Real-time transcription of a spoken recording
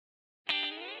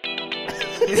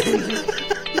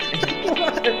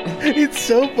It's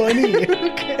so funny.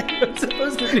 Okay. I'm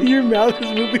supposed to. Your mouth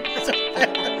is moving so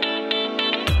fast.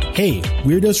 Hey,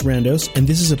 Weirdos Randos, and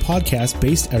this is a podcast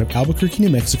based out of Albuquerque,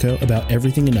 New Mexico about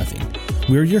everything and nothing.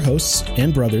 We're your hosts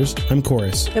and brothers. I'm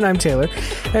Chorus. And I'm Taylor.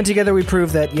 And together we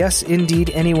prove that, yes, indeed,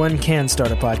 anyone can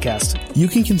start a podcast. You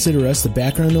can consider us the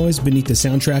background noise beneath the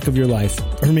soundtrack of your life,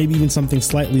 or maybe even something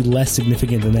slightly less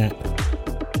significant than that.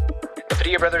 The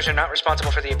Padilla brothers are not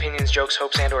responsible for the opinions, jokes,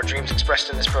 hopes, and or dreams expressed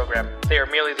in this program. They are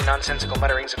merely the nonsensical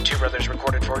mutterings of two brothers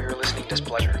recorded for your listening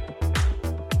displeasure.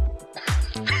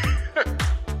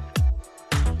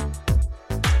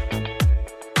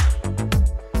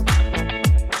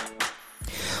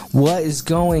 What is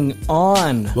going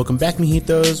on? Welcome back,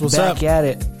 mijitos. What's up? Back at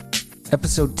it.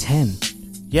 Episode 10.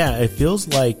 Yeah, it feels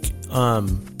like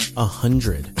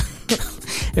 100.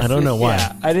 I don't know why.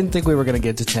 Yeah, I didn't think we were going to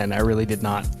get to 10. I really did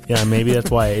not. Yeah, maybe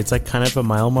that's why. It's like kind of a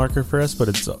mile marker for us, but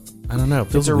it's, I don't know.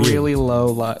 It feels it's a weird. Really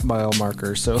low mile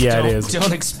marker, so yeah, it is.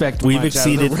 Don't expect We've much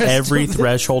exceeded out of the rest every of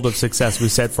threshold of success we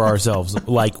set for ourselves.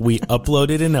 Like, we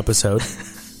uploaded an episode,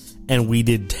 and we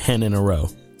did 10 in a row.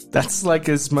 That's like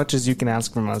as much as you can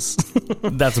ask from us.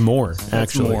 That's more, actually.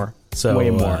 That's more. So, way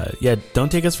more. Yeah,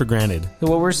 don't take us for granted. So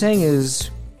what we're saying is,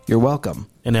 you're welcome.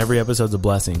 And every episode's a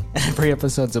blessing. Every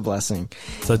episode's a blessing.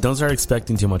 So don't start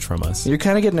expecting too much from us. You're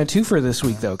kind of getting a twofer this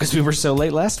week, though, because we were so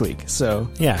late last week. So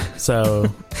yeah,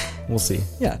 so we'll see.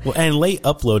 Yeah. Well, and late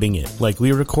uploading it. Like,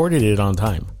 we recorded it on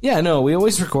time. Yeah, no, we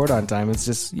always record on time. It's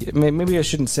just, maybe I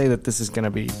shouldn't say that this is going to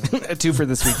be a twofer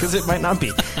this week, because it might not be.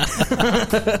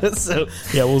 So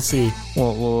yeah, we'll see.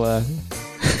 We'll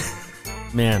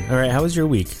Man, all right, how was your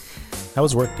week? How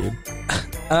was work, dude?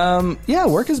 Yeah,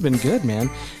 work has been good, man.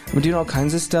 I've been doing all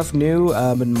kinds of stuff new.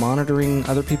 I've been monitoring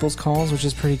other people's calls, which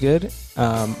is pretty good.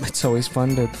 It's always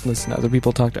fun to listen to other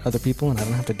people talk to other people, and I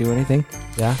don't have to do anything.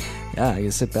 Yeah? Yeah, I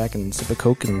just sit back and sip a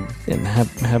Coke and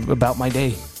have about my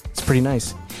day. It's pretty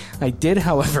nice. I did,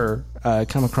 however,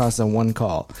 come across a one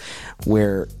call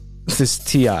where this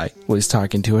TI was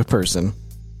talking to a person,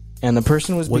 and the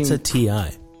person was What's a TI?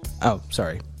 Oh,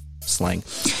 sorry. Slang.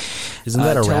 Isn't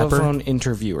that a rapper? Telephone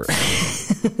interviewer.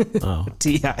 Oh.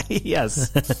 TI,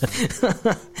 yes.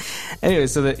 Anyway,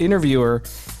 so the interviewer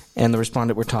and the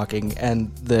respondent were talking,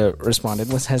 and the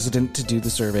respondent was hesitant to do the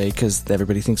survey because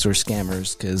everybody thinks we're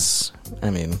scammers, because,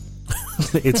 I mean...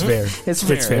 It's fair. It's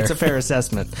fair. It's a fair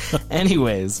assessment.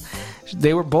 Anyways,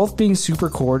 they were both being super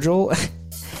cordial,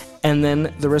 and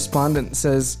then the respondent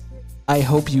says, "I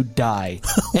hope you die."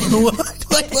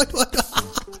 What?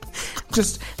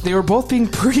 Just, they were both being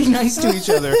pretty nice to each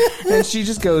other, and she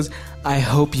just goes, "I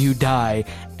hope you die,"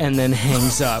 and then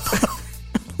hangs up.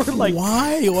 We're like,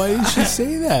 why? Why did she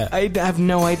say that? I have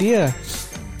no idea.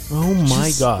 Oh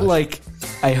my god! Like,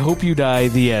 "I hope you die,"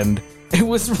 the end. It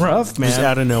was rough, man. Just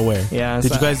out of nowhere. Yeah.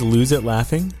 Did you guys lose it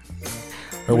laughing?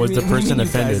 Or was the person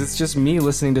offended? Guys, it's just me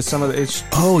listening to some of the...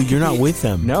 Oh, you're not with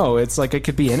them. No, it's like it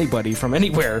could be anybody from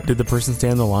anywhere. Did the person stay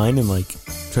on the line and like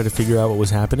try to figure out what was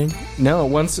happening? No,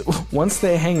 once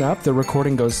they hang up, the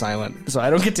recording goes silent. So I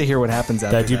don't get to hear what happens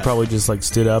after that. That dude probably just like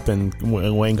stood up and went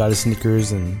and got his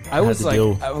Snickers and I was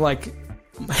like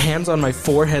hands on my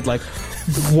forehead, like,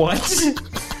 what?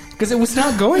 Because it was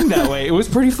not going that way. It was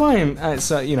pretty fine.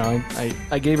 So, you know,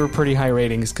 I gave her pretty high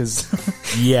ratings because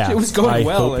yeah, it was going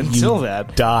well until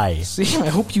that. Die. So, yeah, I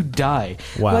hope you die.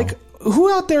 Wow. Like,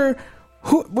 who out there,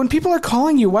 when people are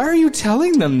calling you, why are you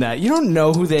telling them that? You don't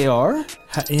know who they are.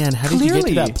 And how did you get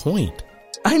to that point?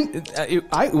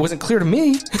 It wasn't clear to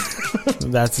me.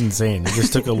 That's insane. You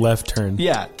just took a left turn.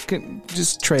 Yeah,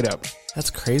 just straight up. That's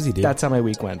crazy, dude. That's how my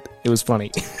week went. It was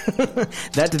funny.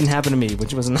 That didn't happen to me,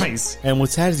 which was nice. And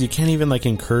what's sad is you can't even like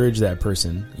encourage that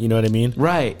person. You know what I mean?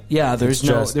 Right. Yeah. There's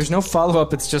no follow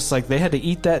up. It's just like they had to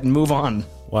eat that and move on.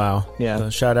 Wow. Yeah.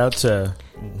 Shout out to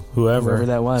whoever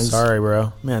that was. Sorry,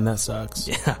 bro. Man, that sucks.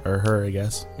 Yeah. Or her, I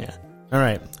guess. Yeah. All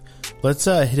right. Let's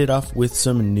hit it off with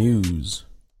some news.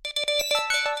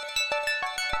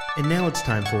 And now it's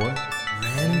time for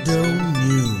Rando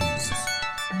News.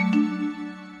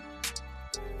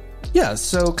 Yeah,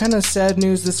 so kind of sad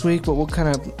news this week, but we'll kind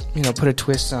of, put a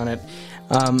twist on it.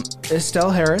 Estelle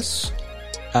Harris,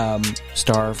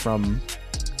 star from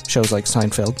shows like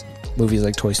Seinfeld, movies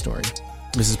like Toy Story.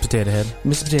 Mrs. Potato Head.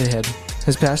 Mrs. Potato Head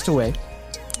has passed away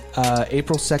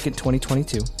April 2nd,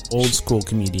 2022. Old school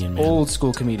comedian, man. Old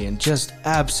school comedian. Just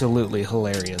absolutely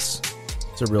hilarious.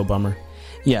 It's a real bummer.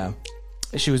 Yeah.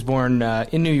 She was born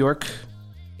in New York,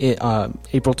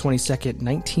 April 22nd,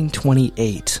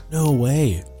 1928. No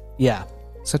way. Yeah,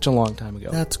 such a long time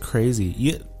ago. That's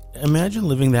crazy. Imagine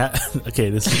living that... Okay,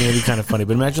 this is going to be kind of funny,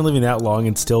 but imagine living that long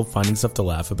and still finding stuff to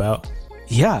laugh about.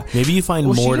 Yeah. Maybe you find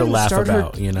more to laugh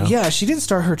about, Yeah, she didn't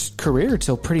start her career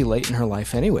till pretty late in her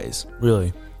life anyways.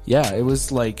 Really? Yeah, it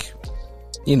was like,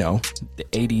 the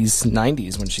 80s,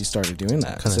 90s when she started doing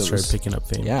that. Kind of started picking up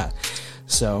fame. Yeah.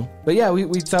 So, but yeah,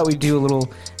 we thought we'd do a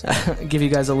little, give you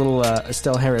guys a little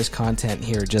Estelle Harris content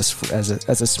here just as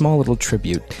a small little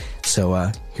tribute.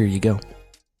 So here you go.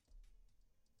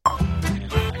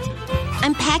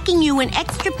 I'm packing you an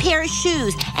extra pair of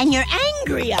shoes and your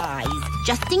angry eyes,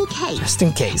 just in case. Just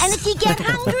in case. And if you get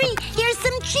hungry, here's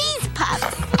some cheese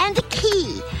puffs and a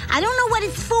key. I don't know what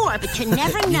it's for, but you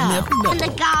never know. And a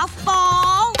golf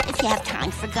ball, if you have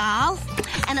time for golf.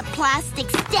 And a plastic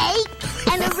steak.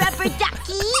 And a rubber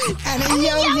ducky. And a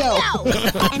yo-yo.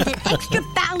 And an extra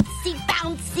bouncy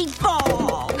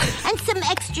ball. And some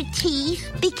extra teeth.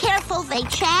 Be careful, they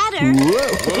chatter.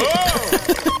 Whoa.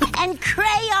 And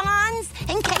crayons,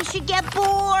 in case you get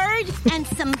bored. And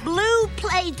some blue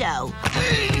Play-Doh.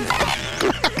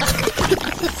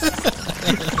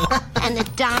 And a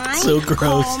dime. So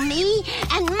gross. Call me.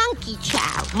 And monkey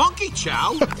chow. Monkey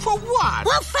chow? For what?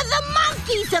 Well, for the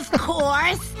monkeys, of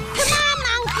course. Come on,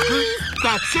 monkeys.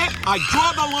 That's it. I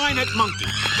draw the line at monkey.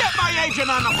 Get my agent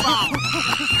on the phone.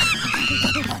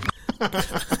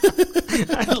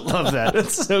 I love that.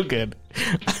 It's so good.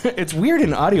 It's weird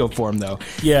in audio form, though.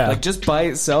 Yeah. Like, just by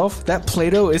itself, that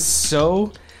Play-Doh is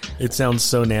so... It sounds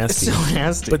so nasty. It's so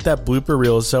nasty. But that blooper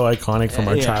reel is so iconic from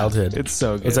our childhood. It's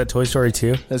so good. Was that Toy Story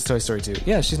 2? That's Toy Story 2.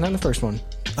 Yeah, she's not in the first one.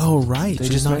 Oh, right.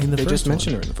 She's not in the first one. They just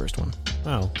mentioned her in the first one.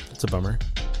 Oh, that's a bummer.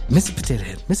 Missy Potato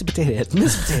Head. Missy Potato Head.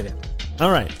 Missy Potato Head. All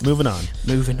right, moving on.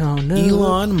 No.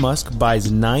 Elon Musk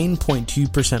buys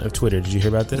 9.2% of Twitter. Did you hear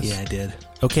about this? Yeah, I did.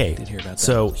 Okay. I did hear about that.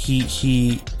 So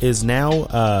he is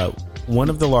now one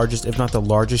of the largest, if not the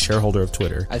largest shareholder of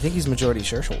Twitter. I think he's majority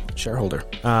shareholder.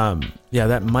 Yeah,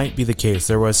 that might be the case.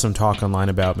 There was some talk online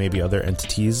about maybe other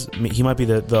entities. He might be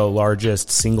the largest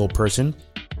single person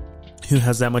who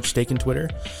has that much stake in Twitter.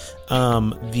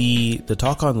 The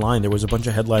talk online, there was a bunch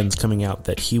of headlines coming out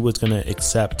that he was going to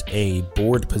accept a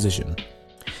board position.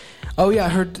 Oh yeah, I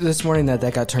heard this morning that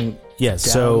got turned down.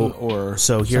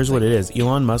 So here's what it is.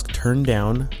 Elon Musk turned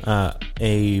down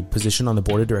a position on the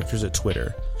board of directors at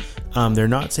Twitter. They're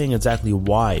not saying exactly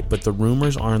why, but the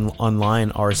rumors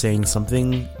online are saying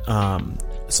something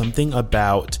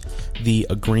about the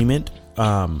agreement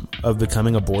of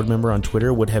becoming a board member on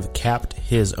Twitter would have capped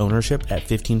his ownership at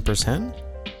 15%.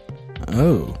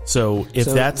 Oh, so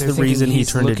that's the reason he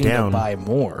turned it down, to buy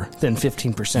more than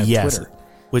 15%. Yes, Twitter,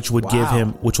 which would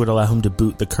would allow him to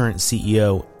boot the current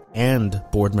CEO and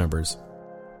board members.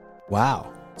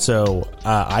 Wow. So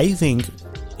I think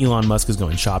Elon Musk is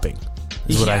going shopping.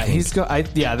 Is what I think.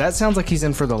 That sounds like he's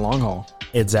in for the long haul.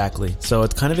 Exactly. So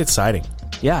it's kind of exciting.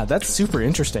 Yeah, that's super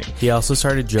interesting. He also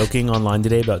started joking online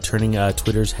today about turning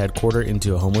Twitter's headquarters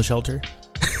into a homeless shelter.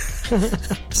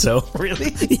 So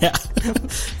really? Yeah.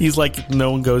 He's like,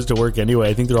 no one goes to work anyway.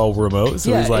 I think they're all remote.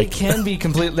 So he's like, it can be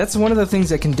complete. That's one of the things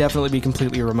that can definitely be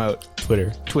completely remote.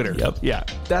 Twitter. Yep. Yeah.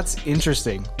 That's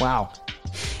interesting. Wow.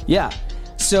 Yeah.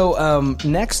 So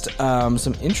next,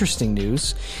 some interesting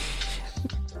news.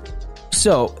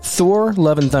 So Thor: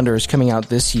 Love and Thunder is coming out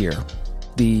this year.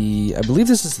 I believe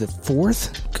this is the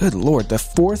fourth. Good Lord, the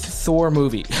fourth Thor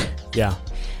movie. Yeah.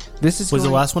 Was the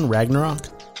last one Ragnarok?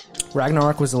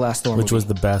 Ragnarok was the last Thor movie. Which was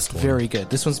the best one. Very good.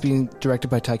 This one's being directed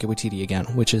by Taika Waititi again,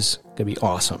 which is going to be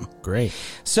awesome. Great.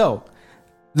 So,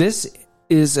 this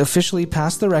is officially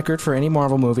past the record for any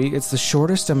Marvel movie. It's the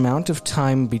shortest amount of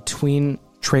time between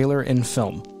trailer and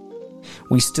film.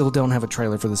 We still don't have a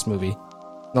trailer for this movie.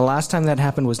 The last time that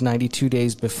happened was 92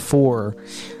 days before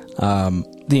The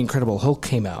Incredible Hulk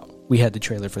came out. We had the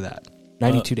trailer for that.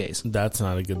 92 days. That's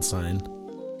not a good sign.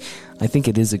 I think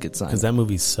it is a good sign. Because that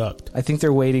movie sucked. I think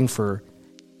they're waiting for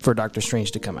Doctor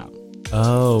Strange to come out.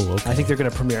 Oh, okay. I think they're going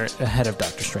to premiere it ahead of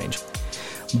Doctor Strange.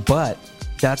 But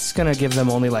that's going to give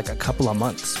them only like a couple of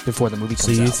months before the movie comes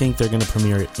out. So you think they're going to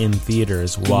premiere it in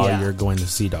theaters while you're going to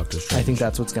see Doctor Strange? I think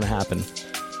that's what's going to happen.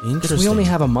 Interesting. Because we only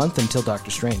have a month until Doctor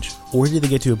Strange. Or did they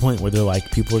get to a point where they're like,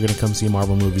 people are going to come see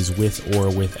Marvel movies with or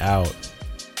without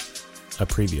a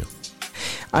preview?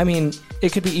 I mean,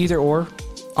 it could be either or.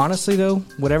 Honestly, though,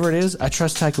 whatever it is, I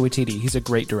trust Taika Waititi. He's a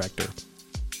great director.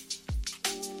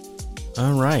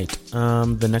 All right.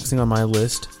 The next thing on my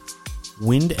list,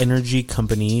 wind energy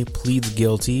company pleads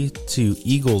guilty to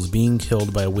eagles being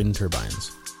killed by wind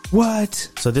turbines. What?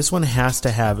 So this one has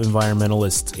to have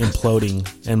environmentalists imploding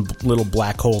and little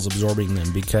black holes absorbing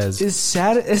them because... As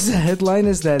sad as a headline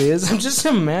as that is, I'm just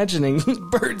imagining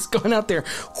birds going out there,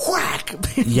 whack!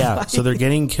 Yeah, so they're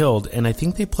getting killed, and I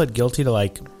think they pled guilty to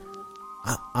like...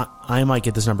 I might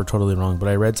get this number totally wrong, but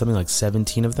I read something like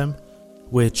 17 of them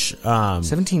which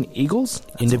 17 eagles?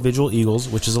 Individual eagles,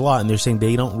 which is a lot, and they're saying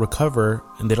they don't recover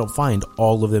and they don't find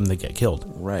all of them that get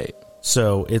killed. Right.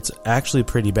 So it's actually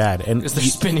pretty bad. And because they're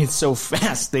spinning so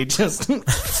fast, they just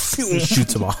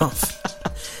shoots them off.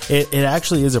 It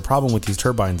actually is a problem with these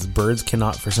turbines. Birds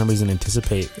cannot, for some reason,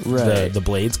 anticipate the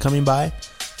blades coming by,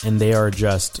 and they are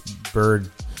just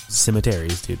bird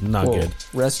cemeteries, dude. Not good.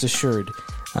 Rest assured,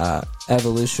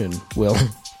 evolution will.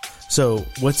 So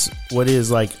what is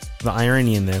like the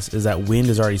irony in this is that wind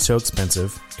is already so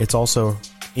expensive. It's also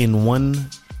in one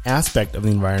aspect of the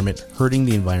environment hurting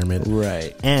the environment.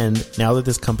 Right. And now that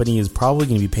this company is probably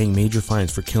going to be paying major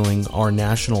fines for killing our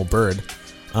national bird,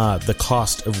 the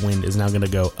cost of wind is now going to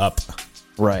go up.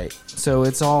 Right. So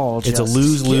it's all just... It's a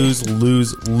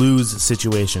lose-lose-lose-lose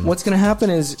situation. What's going to happen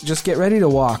is just get ready to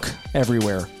walk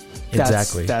everywhere.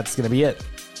 Exactly. That's going to be it.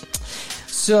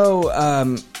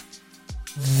 So,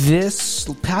 this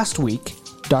past week,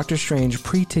 Doctor Strange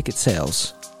pre-ticket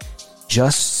sales,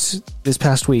 just this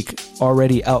past week,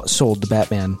 already outsold the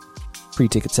Batman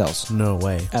pre-ticket sales. No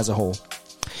way. As a whole.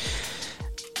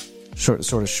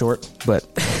 Sort of short, but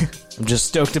I'm just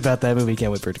stoked about that movie.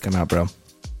 Can't wait for it to come out, bro.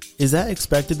 Is that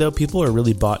expected, though? People are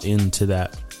really bought into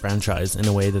that franchise in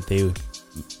a way that they,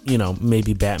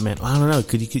 maybe Batman... I don't know.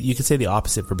 You could say the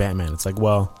opposite for Batman. It's like,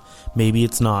 well, maybe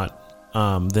it's not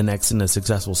the next in a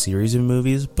successful series of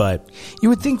movies, but... You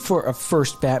would think for a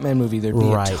first Batman movie there'd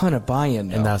be a ton of buy-in,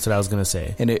 though. And that's what I was going to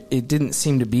say. And it didn't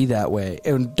seem to be that way.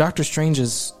 And Doctor Strange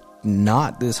is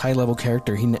not this high-level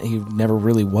character. He never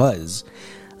really was.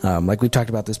 Like we've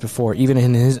talked about this before, even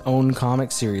in his own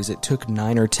comic series, it took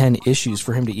 9 or 10 issues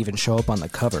for him to even show up on the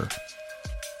cover.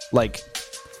 Like,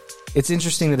 it's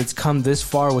interesting that it's come this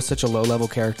far with such a low-level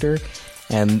character,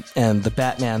 and the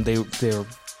Batman,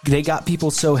 they got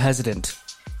people so hesitant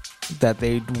that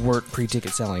they weren't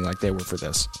pre-ticket selling like they were for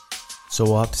this. So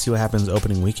we'll have to see what happens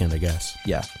opening weekend, I guess.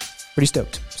 Yeah, pretty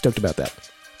stoked about that.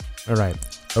 All right.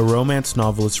 A romance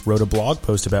novelist wrote a blog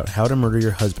post about how to murder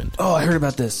your husband. Oh, I heard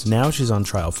about this. Now she's on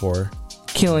trial for...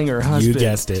 killing her husband. You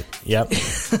guessed it. Yep.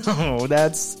 Oh,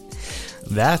 that's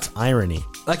irony.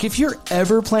 Like, if you're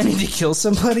ever planning to kill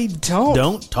somebody,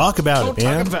 don't talk about it,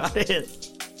 man. Don't talk about it.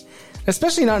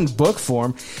 Especially not in book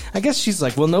form. I guess she's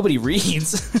like, well, nobody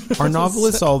reads. Are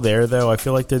novelists all there, though? I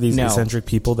feel like they're these eccentric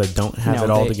people that don't have it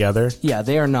all together. Yeah,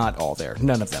 they are not all there.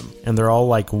 None of them. And they're all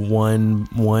like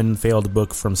one failed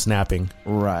book from snapping.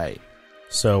 Right.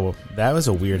 So that was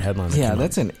a weird headline. Yeah,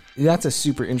 that's a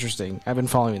super interesting. I've been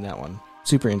following that one.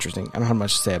 Super interesting. I don't have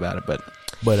much to say about it, but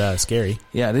scary.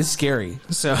 Yeah, it is scary.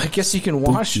 So I guess you can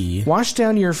wash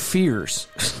down your fears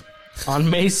on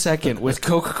May 2nd with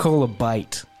Coca-Cola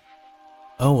Bite.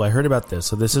 Oh, I heard about this.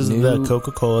 So this is the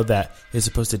Coca-Cola that is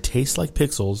supposed to taste like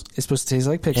pixels. It's supposed to taste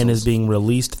like pixels. And is being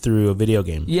released through a video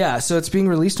game. Yeah, so it's being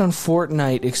released on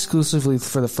Fortnite exclusively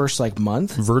for the first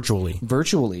month. Virtually.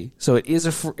 So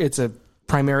it's a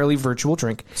primarily virtual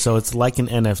drink. So it's like an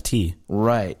NFT.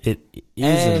 Right. It is.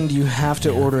 And you have to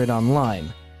order it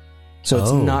online. So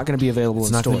it's not going to be available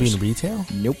in stores. It's not going to be in retail?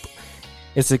 Nope.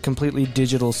 It's a completely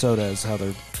digital soda is how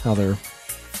they're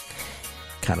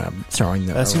kind of throwing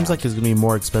them That seems like it's going to be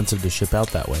more expensive to ship out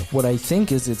that way. What I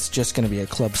think is it's just going to be a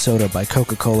club soda by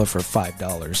Coca-Cola for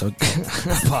 $5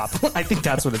 a pop. I think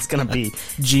that's what it's going to be.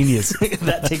 Genius.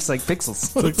 That tastes like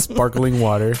pixels. Like sparkling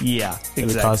water. Yeah,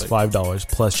 exactly. It costs $5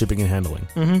 plus shipping and handling.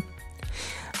 Mm-hmm.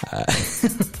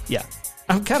 Yeah.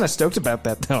 I'm kind of stoked about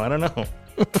that, though. I don't know.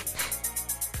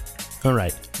 All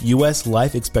right. U.S.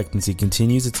 life expectancy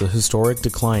continues its historic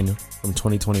decline from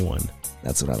 2021.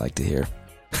 That's what I like to hear.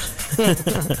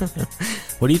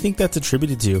 What do you think that's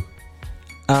attributed to?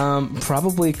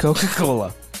 Probably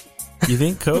Coca-Cola. You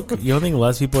think Coke? You don't think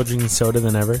less people are drinking soda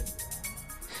than ever?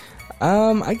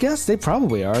 I guess they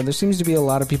probably are. There seems to be a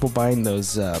lot of people buying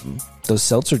those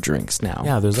seltzer drinks now.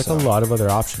 Yeah, there's a lot of other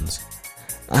options.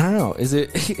 I don't know. Is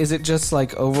it just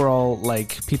like overall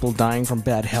like people dying from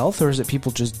bad health, or is it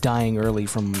people just dying early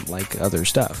from like other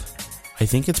stuff? I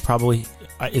think it's probably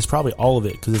all of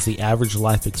it, because it's the average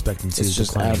life expectancy. It's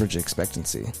just declining. average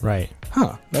expectancy. Right.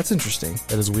 Huh. That's interesting.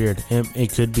 That is weird.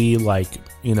 It could be like,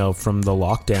 from the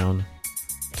lockdown.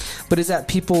 But is that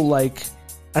people like,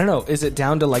 I don't know, is it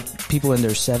down to like people in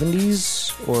their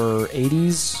 70s or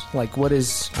 80s? Like what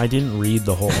is... I didn't read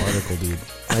the whole article, dude.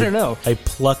 I don't know. I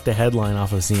plucked a headline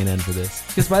off of CNN for this.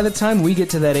 Because by the time we get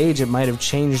to that age, it might have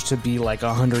changed to be like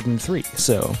 103.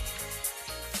 So...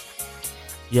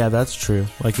 Yeah, that's true.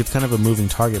 Like, it's kind of a moving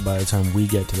target by the time we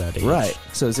get to that age. Right.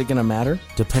 So is it going to matter?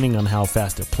 Depending on how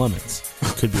fast it plummets.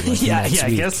 It could be like Yeah, next I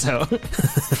week. guess so.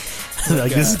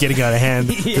 Like, this is getting out of hand.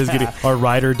 This is our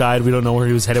writer died. We don't know where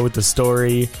he was headed with the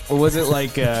story. Or was it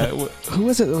like, who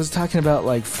was it that was talking about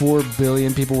like 4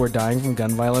 billion people were dying from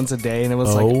gun violence a day? And it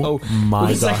was my it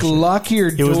was gosh. like, lock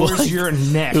your doors, you're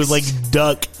next. It was like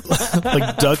duck.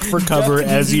 Like duck for cover Duck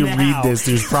as you now. read this.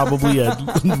 There's probably a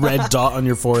red dot on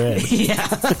your forehead. Yeah.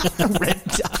 Red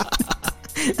dot.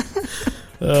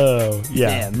 Oh,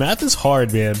 yeah. Man. Math is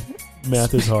hard, man.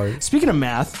 Math is hard. Speaking of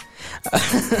math,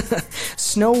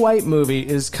 Snow White movie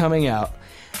is coming out.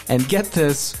 And get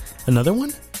this. Another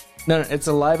one? No, it's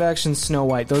a live action Snow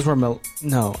White. Those were no,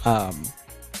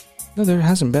 there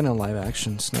hasn't been a live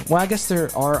action Snow. Well, I guess there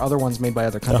are other ones made by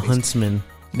other The companies. Huntsman.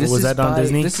 This Was is that on by-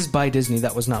 Disney? This is by Disney.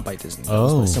 That was not by Disney. That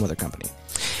Oh. was by some other company.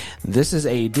 This is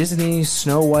a Disney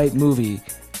Snow White movie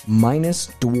minus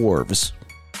dwarves.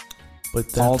 But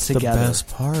that's altogether. the best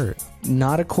part.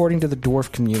 Not according to the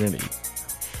dwarf community.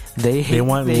 They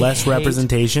want less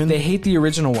representation? They hate the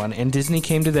original one, and Disney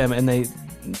came to them and they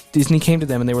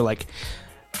were like,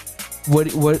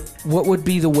 "What would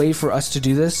be the way for us to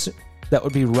do this that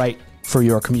would be right for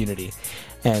your community?"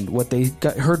 And what they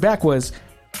heard back was,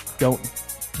 "Don't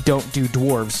do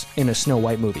dwarves in a Snow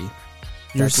White movie."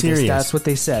 You're serious. That's what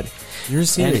they said. You're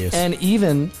serious. And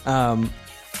even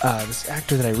this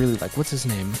actor that I really like, what's his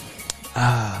name?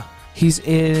 He's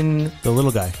in. The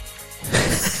little guy.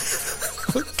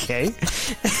 Okay.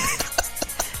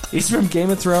 He's from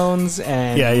Game of Thrones,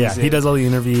 and Yeah. He does all the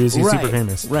interviews. He's super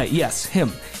famous. Right, yes,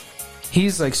 him.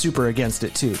 He's like super against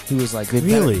it too. He was like,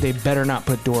 they better not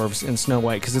put dwarves in Snow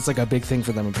White because it's like a big thing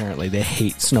for them apparently. They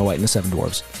hate Snow White and the Seven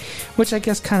Dwarfs, which I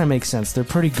guess kind of makes sense. They're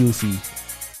pretty goofy.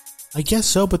 I guess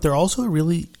so, but they're also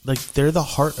really, like, they're the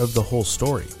heart of the whole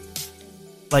story.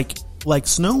 Like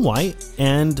Snow White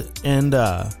and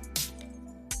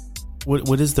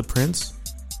what is the prince?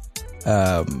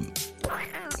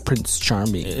 Prince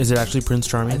Charming. Is it actually Prince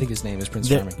Charming? I think his name is Prince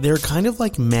Charming. They're kind of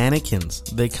like mannequins.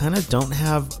 They kind of don't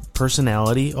have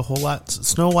personality a whole lot.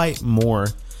 Snow White more.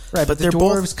 Right, but the they're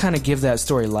dwarves both kind of give that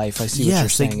story life. I see what you're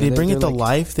saying. They bring it to like,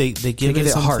 life. They give it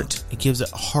something. heart. It gives it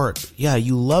heart. Yeah,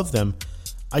 you love them.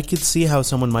 I could see how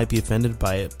someone might be offended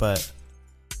by it, but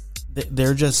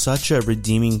they're just such a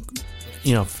redeeming,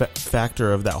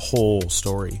 factor of that whole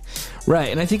story. Right,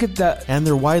 and I think that... And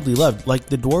they're widely loved. Like,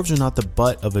 the dwarves are not the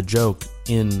butt of a joke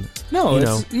in... No,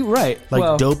 you're right.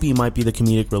 Like, Dopey might be the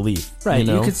comedic relief. Right,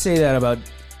 you could say that about,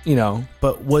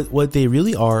 But what they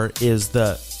really are is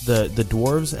the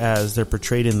dwarves, as they're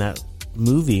portrayed in that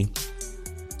movie,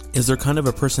 is they're kind of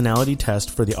a personality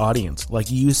test for the audience. Like,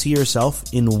 you see yourself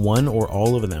in one or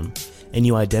all of them, and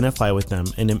you identify with them,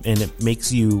 and it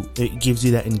gives you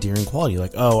that endearing quality.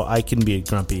 Like, oh, I can be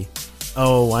grumpy.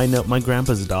 Oh, I know, my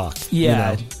grandpa's a doc.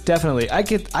 Yeah, definitely. I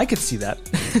could see that.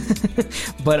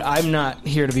 But I'm not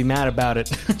here to be mad about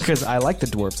it because I like the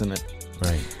dwarves in it.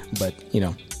 Right. But,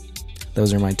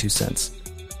 those are my 2 cents.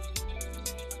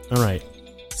 All right.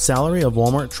 Salary of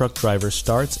Walmart truck driver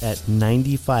starts at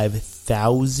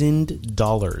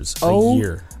 $95,000 a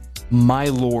year. My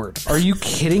lord. Are you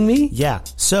kidding me? Yeah.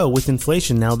 So with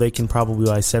inflation, now they can probably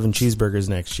buy 7 cheeseburgers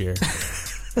next year.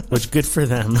 Which, good for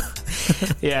them.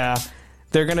 Yeah.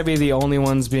 They're going to be the only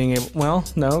ones being able... Well,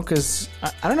 no, because...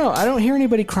 I don't know. I don't hear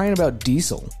anybody crying about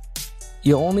diesel.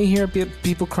 You only hear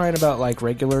people crying about, like,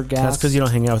 regular gas. That's because you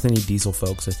don't hang out with any diesel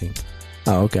folks, I think.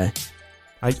 Oh, okay.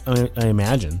 I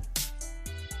imagine.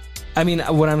 I mean,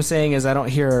 what I'm saying is I don't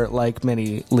hear, like,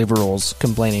 many liberals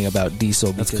complaining about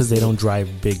diesel. That's because they don't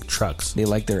drive big trucks. They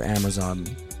like their Amazon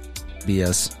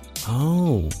BS.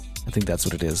 Oh. I think that's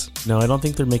what it is. No, I don't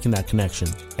think they're making that connection.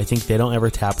 I think they don't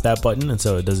ever tap that button, and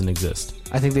so it doesn't exist.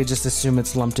 I think they just assume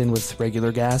it's lumped in with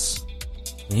regular gas.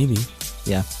 Maybe.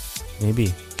 Yeah.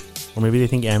 Maybe. Or maybe they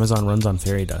think Amazon runs on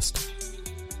fairy dust.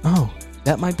 Oh,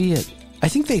 that might be it. I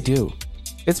think they do.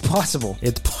 It's possible.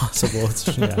 It's possible.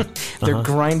 They're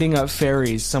grinding up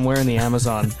fairies somewhere in the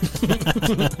Amazon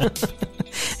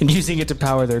and using it to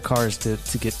power their cars to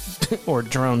get, or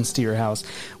drones to your house,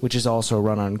 which is also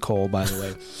run on coal, by the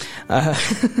way.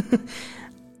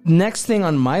 Next thing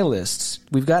on my list,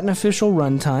 we've got an official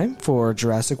runtime for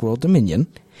Jurassic World Dominion.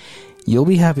 You'll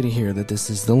be happy to hear that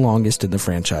this is the longest in the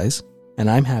franchise, and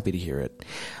I'm happy to hear it.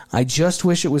 I just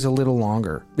wish it was a little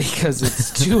longer because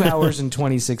it's 2 hours and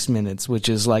 26 minutes, which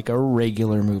is like a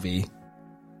regular movie.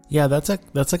 Yeah, that's like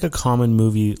a common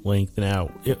movie length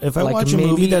now. If I Like watch a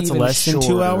movie that's less than 2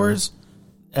 shorter. hours,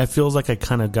 it feels like I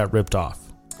kind of got ripped off.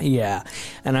 Yeah,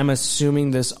 and I'm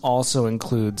assuming this also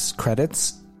includes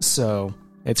credits, so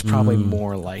It's probably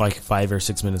more like 5 or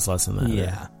 6 minutes less than that.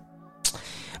 Yeah.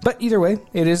 But either way,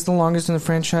 it is the longest in the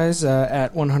franchise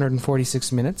at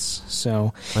 146 minutes.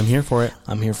 So I'm here for it.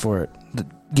 I'm here for it.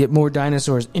 Get more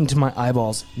dinosaurs into my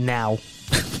eyeballs now.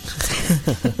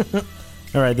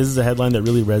 All right, this is a headline that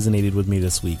really resonated with me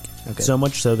this week. Okay. So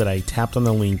much so that I tapped on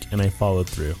the link and I followed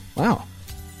through. Wow.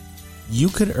 You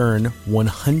could earn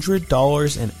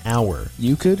 $100 an hour.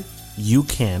 You could? You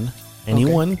can.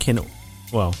 Anyone can.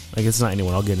 Well, I guess not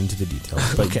anyone. I'll get into the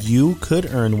details. But you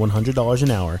could earn $100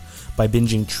 an hour by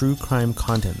binging true crime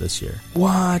content this year.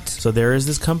 What? So there is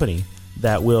this company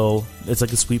that will, it's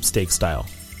like a sweepstakes style.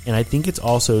 And I think it's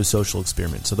also a social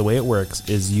experiment. So the way it works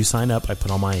is you sign up. I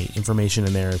put all my information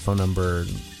in there, phone number,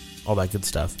 all that good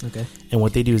stuff. Okay. And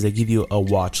what they do is they give you a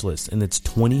watch list. And it's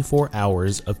 24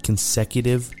 hours of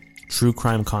consecutive true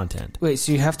crime content. Wait,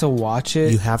 so you have to watch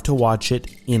it? You have to watch it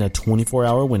in a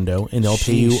 24-hour window, and they'll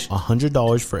pay you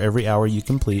 $100 for every hour you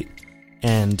complete.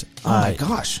 And oh my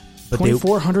gosh,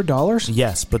 $2,400?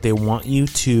 Yes, but they want you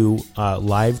to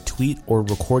live tweet or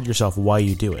record yourself while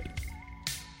you do it.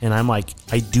 And I'm like,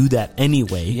 I do that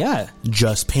anyway. Yeah,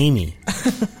 just pay me.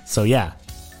 So yeah.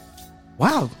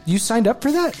 Wow, you signed up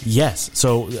for that? Yes.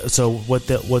 So what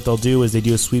they'll do is they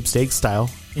do a sweepstakes style.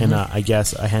 And I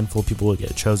guess a handful of people will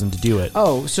get chosen to do it.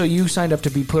 Oh, so you signed up to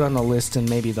be put on the list, and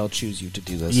maybe they'll choose you to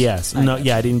do this. Yes. I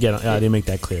didn't make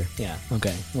that clear. Yeah.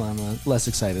 Okay. Well, I'm less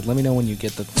excited. Let me know when you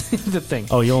get the thing.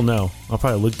 Oh, you'll know. I'll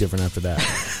probably look different after that.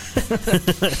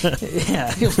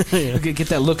 Yeah. You'll get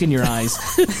that look in your eyes.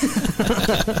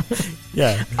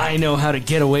 Yeah. I know how to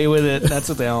get away with it. That's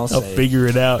what they all say. I'll figure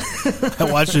it out. I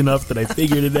watched enough that I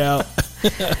figured it out.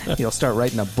 You'll start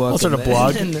writing a book. I'll start a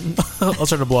blog. I'll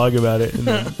start a blog about it. And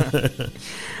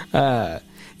then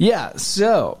yeah,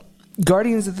 so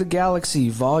Guardians of the Galaxy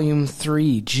Volume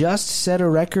 3 just set a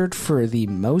record for the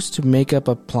most makeup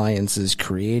appliances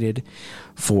created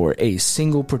for a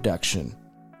single production.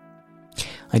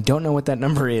 I don't know what that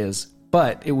number is,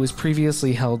 but it was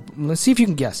previously held. Let's see if you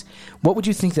can guess. What would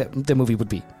you think that the movie would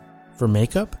be? For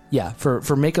makeup? Yeah,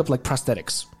 for makeup, like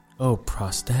prosthetics. Oh,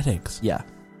 prosthetics. Yeah.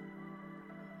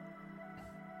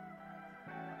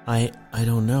 I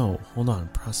don't know. Hold on.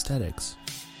 Prosthetics.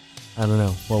 I don't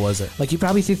know. What was it? Like, you'd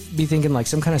probably be thinking like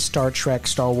some kind of Star Trek,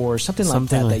 Star Wars, something like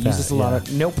that. That uses a lot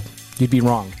of... Nope. You'd be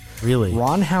wrong. Really?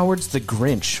 Ron Howard's The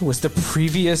Grinch was the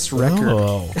previous record.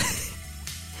 Oh.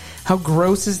 How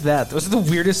gross is that? Those are the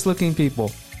weirdest looking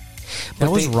people. But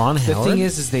that was Ron Howard? The thing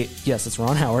is yes, it's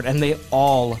Ron Howard, and they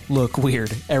all look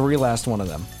weird. Every last one of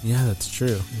them. Yeah, that's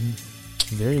true.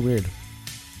 Very weird.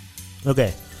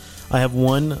 Okay. I have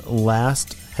one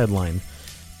last headline.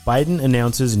 Biden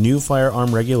announces new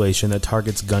firearm regulation that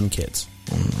targets gun kits.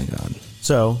 Oh my God.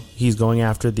 So he's going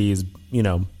after these,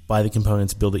 buy the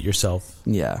components, build it yourself.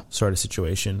 Yeah. Sort of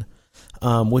situation.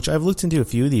 Which I've looked into a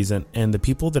few of these, and the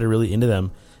people that are really into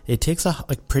them, it takes a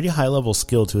pretty high level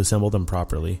skill to assemble them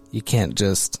properly. You can't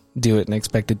just do it and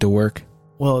expect it to work.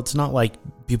 Well, it's not like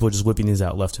people are just whipping these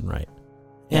out left and right.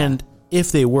 Yeah. And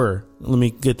if they were, let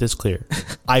me get this clear,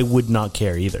 I would not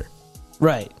care either.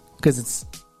 Right. Because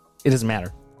it doesn't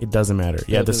matter. It doesn't matter.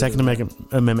 Yeah, the Second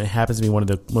Amendment happens to be one of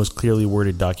the most clearly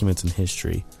worded documents in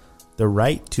history. The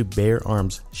right to bear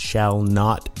arms shall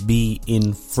not be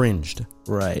infringed.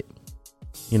 Right.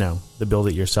 The build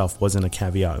it yourself wasn't a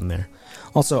caveat in there.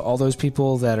 Also, all those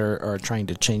people that are trying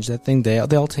to change that thing, they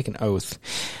all take an oath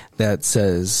that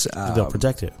says... they'll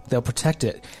protect it. They'll protect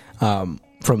it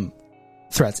from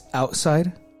threats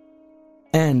outside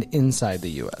and inside the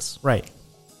U.S. Right.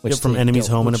 From enemies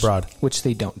home and abroad. Which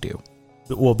they don't do.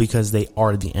 Well, because they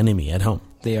are the enemy at home.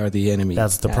 They are the enemy.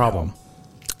 That's the problem. Home.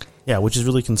 Yeah, which is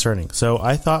really concerning. So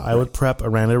I thought I would prep a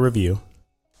random review.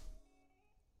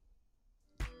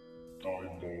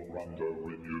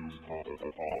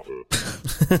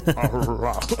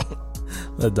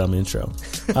 A dumb intro.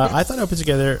 I thought I would put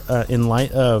together, in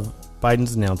light of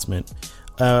Biden's announcement,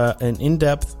 an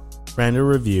in-depth random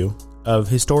review of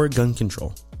historic gun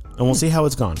control, and we'll see how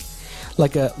it's gone.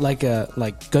 Like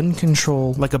gun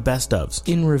control, like a best ofs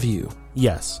in review.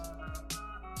 Yes.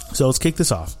 So let's kick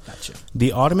this off. Gotcha.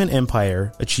 The Ottoman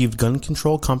Empire achieved gun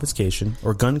confiscation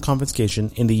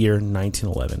in the year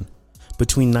 1911.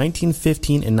 Between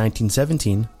 1915 and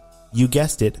 1917, you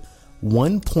guessed it,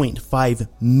 1.5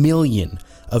 million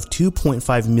of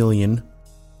 2.5 million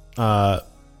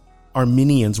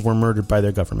Armenians were murdered by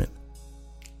their government.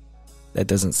 That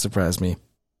doesn't surprise me.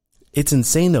 It's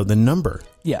insane, though, the number.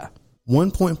 Yeah.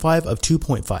 1.5 of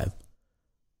 2.5.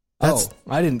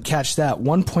 I didn't catch that.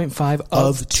 1.5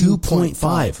 of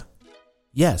 2.5.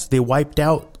 Yes, they wiped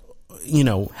out,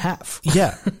 half.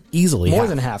 Yeah, easily. More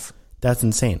than half. That's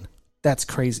insane. That's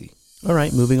crazy. All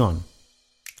right, moving on.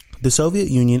 The Soviet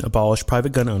Union abolished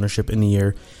private gun ownership in the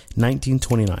year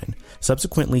 1929.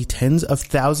 Subsequently, tens of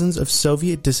thousands of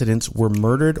Soviet dissidents were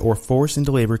murdered or forced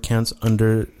into labor camps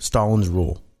under Stalin's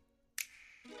rule.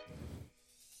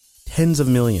 Tens of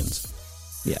millions.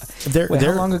 Yeah.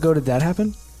 How long ago did that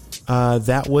happen?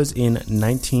 That was in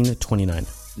 1929.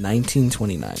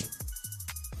 1929.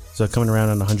 So coming around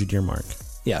on the 100-year mark.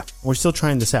 Yeah. We're still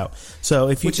trying this out. So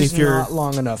if you're not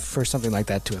long enough for something like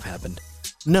that to have happened.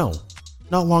 No.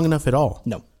 Not long enough at all.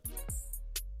 No.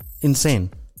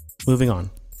 Insane. Moving on.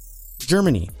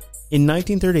 Germany. In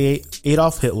 1938,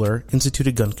 Adolf Hitler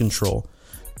instituted gun control,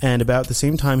 and about the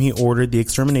same time he ordered the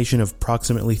extermination of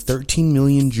approximately 13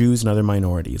 million Jews and other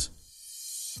minorities.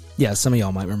 Yeah, some of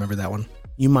y'all might remember that one.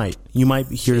 You might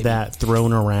hear that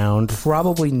thrown around.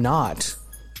 Probably not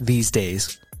these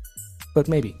days, but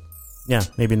maybe. Yeah,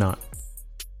 maybe not.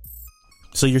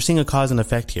 So you're seeing a cause and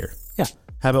effect here. Yeah.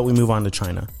 How about we move on to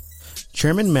China?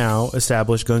 Chairman Mao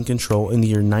established gun control in the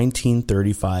year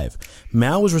 1935.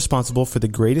 Mao was responsible for the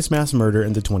greatest mass murder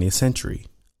in the 20th century.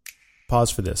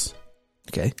 Pause for this.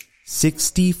 Okay.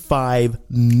 65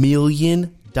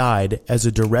 million died as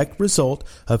a direct result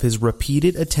of his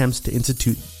repeated attempts to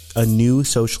institute a new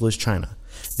socialist China.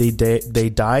 They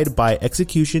died by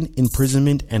execution,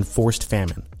 imprisonment, and forced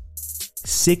famine.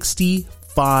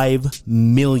 65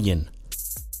 million.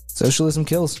 Socialism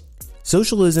kills.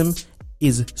 Socialism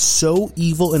is so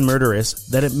evil and murderous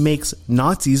that it makes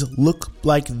Nazis look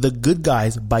like the good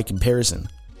guys by comparison.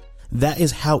 That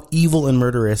is how evil and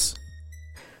murderous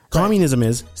communism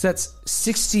is. So that's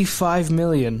 65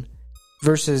 million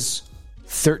versus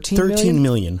 13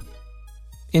 million.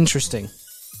 Interesting.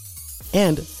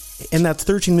 And that's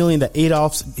 13 million that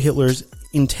Adolf Hitler's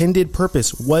intended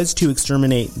purpose was to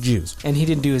exterminate Jews. And he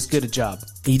didn't do as good a job.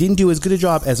 He didn't do as good a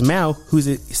job as Mao,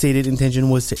 whose stated intention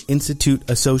was to institute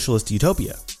a socialist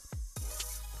utopia.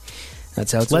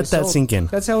 That's how it's Let that sold. sink in.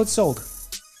 That's how it's sold.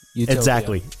 Utopia.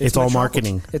 Exactly. It's all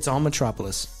marketing. It's all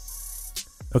Metropolis.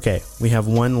 Okay, we have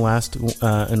one last,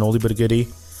 an oldie but a goodie.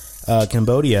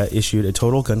 Cambodia issued a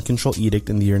total gun control edict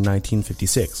in the year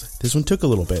 1956. This one took a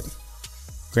little bit.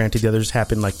 Granted, the others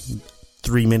happened like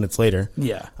 3 minutes later.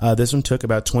 Yeah. This one took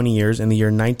about 20 years. In the year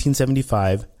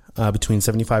 1975, between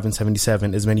 75 and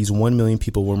 77, as many as 1 million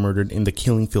people were murdered in the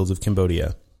killing fields of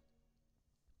Cambodia.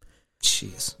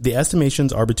 Jeez. The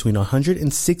estimations are between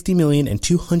 160 million and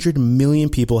 200 million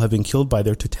people have been killed by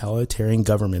their totalitarian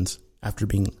governments after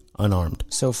being unarmed.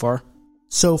 So far?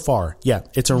 So far. Yeah,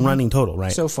 it's a running total,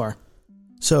 right? So far.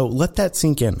 So let that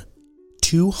sink in.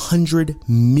 200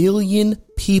 million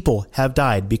people have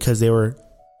died because their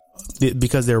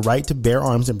right to bear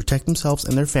arms and protect themselves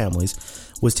and their families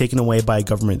was taken away by a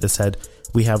government that said,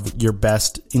 we have your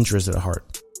best interest at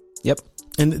heart. Yep.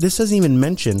 And this doesn't even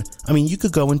mention, I mean, you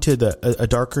could go into a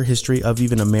darker history of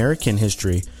even American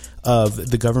history of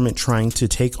the government trying to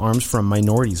take arms from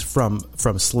minorities, from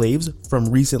slaves, from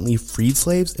recently freed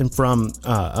slaves, and from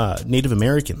Native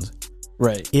Americans.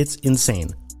 Right. It's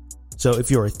insane. So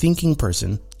if you're a thinking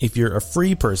person, if you're a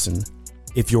free person,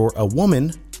 if you're a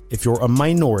woman, if you're a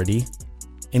minority,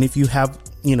 and if you have,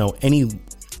 any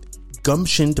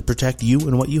gumption to protect you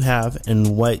and what you have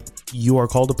and what you are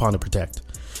called upon to protect,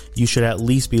 you should at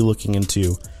least be looking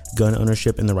into gun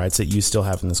ownership and the rights that you still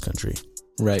have in this country.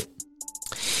 Right.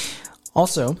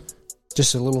 Also,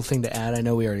 just a little thing to add. I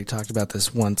know we already talked about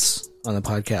this once on the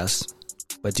podcast,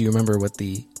 but do you remember what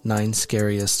the 9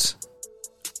 scariest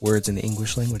words in the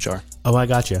English language are? Oh, I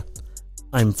gotcha.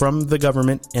 I'm from the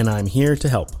government and I'm here to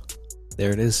help.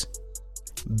 There it is.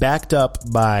 Backed up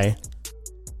by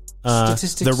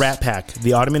the Rat Pack,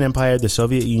 the Ottoman Empire, the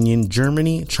Soviet Union,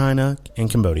 Germany, China, and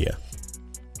Cambodia.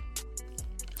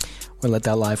 We'll let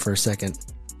that lie for a second.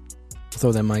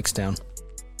 Throw them mics down.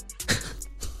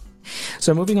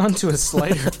 So moving on to a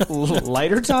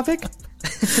lighter topic.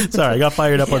 Sorry, I got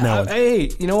fired up on that one.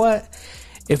 Hey, you know what?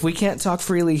 If we can't talk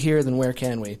freely here, then where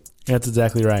can we? That's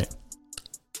exactly right.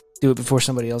 Do it before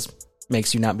somebody else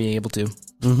makes you not be able to.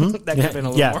 Mm-hmm. That could have been a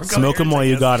little more. Smoke them while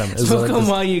you got them. Smoke them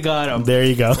while you got them. There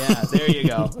you go. Yeah, there you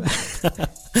go.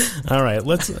 All right,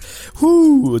 let's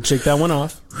check that one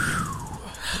off.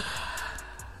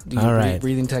 All right.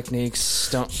 Breathing techniques.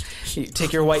 Don't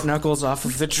take your white knuckles off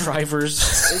of the driver's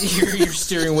your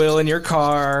steering wheel in your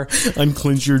car.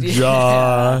 Unclench your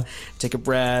jaw. Take a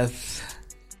breath.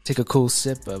 Take a cool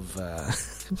sip of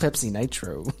Pepsi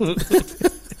Nitro.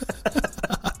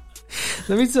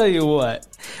 Let me tell you what.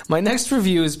 My next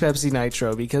review is Pepsi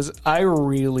Nitro because I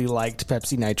really liked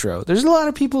Pepsi Nitro. There's a lot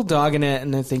of people dogging it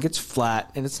and they think it's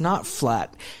flat, and it's not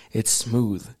flat. It's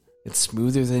smooth. It's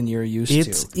smoother than you're used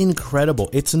It's to. incredible.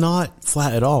 It's not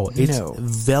flat at all. It's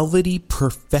velvety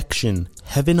perfection.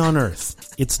 Heaven on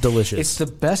earth. It's delicious. It's the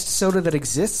best soda that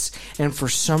exists, and for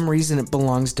some reason it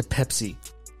belongs to Pepsi.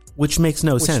 Which makes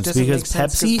no sense because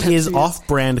Pepsi is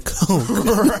off-brand Coke.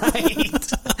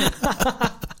 Right.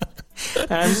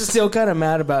 I'm still kind of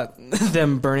mad about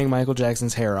them burning Michael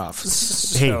Jackson's hair off.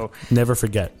 So, hey, never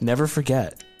forget. Never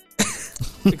forget.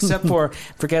 Except for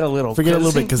forget a little. Forget a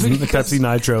little bit because Pepsi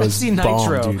Nitro is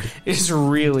bomb, dude. Is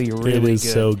really, really good. It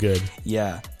is so good.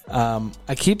 Yeah.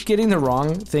 I keep getting the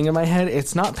wrong thing in my head.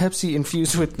 It's not Pepsi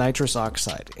infused with nitrous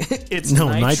oxide. It's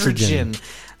nitrogen.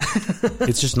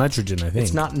 It's just nitrogen, I think.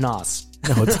 It's not NOS.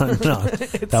 No, it's not. No.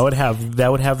 That would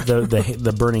have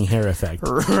the burning hair effect.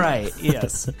 Right.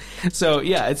 Yes. So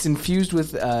yeah, it's infused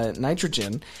with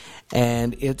nitrogen,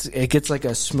 and it gets like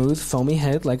a smooth, foamy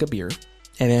head like a beer,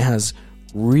 and it has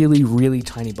really, really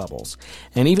tiny bubbles.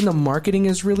 And even the marketing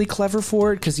is really clever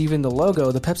for it because even the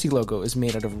logo, the Pepsi logo, is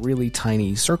made out of really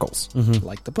tiny circles,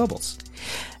 like the bubbles.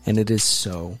 And it is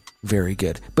so very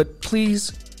good. But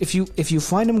please, if you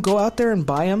find them, go out there and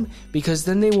buy them because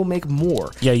then they will make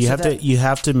more. Yeah, you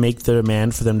have to make the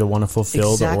demand for them to want to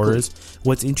fulfill the orders.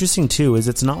 What's interesting too is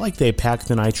it's not like they pack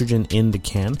the nitrogen in the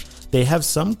can. They have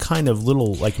some kind of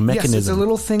little like mechanism. Yes, it's a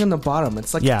little thing on the bottom.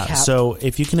 It's like a cap. So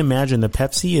if you can imagine, the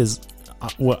Pepsi is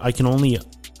what I can only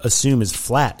assume is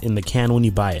flat in the can when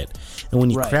you buy it, and when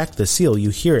you crack the seal,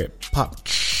 you hear it pop,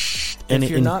 and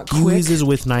it infuses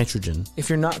with nitrogen. If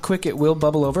you're not quick, it will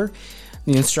bubble over.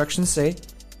 The instructions say,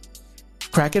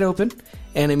 crack it open,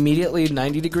 and immediately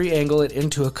 90-degree angle it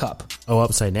into a cup. Oh,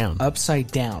 upside down. Upside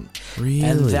down. Really?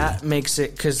 And that makes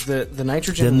it, because the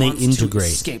nitrogen then wants they integrate.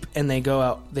 to escape, and they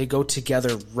go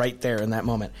together right there in that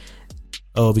moment.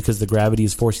 Oh, because the gravity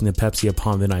is forcing the Pepsi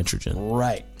upon the nitrogen.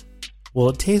 Right. Well,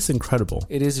 it tastes incredible.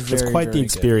 It is very, it's quite very the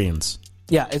experience.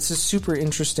 Good. Yeah, it's a super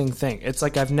interesting thing. It's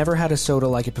like I've never had a soda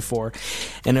like it before,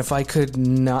 and if I could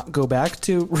not go back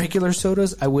to regular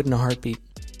sodas, I would in a heartbeat.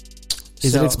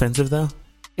 Is it expensive, though?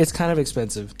 It's kind of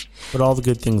expensive. But all the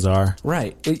good things are.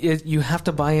 Right. You have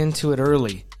to buy into it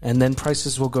early, and then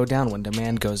prices will go down when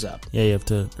demand goes up. Yeah, you have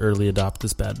to early adopt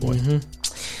this bad boy.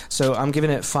 So I'm giving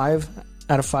it 5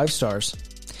 out of 5 stars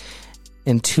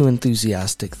and 2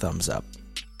 enthusiastic thumbs up.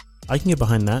 I can get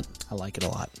behind that. I like it a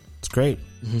lot. It's great.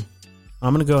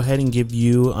 I'm going to go ahead and give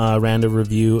you a random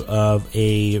review of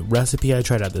a recipe I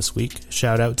tried out this week.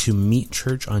 Shout out to Meat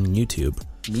Church on YouTube.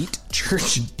 Meat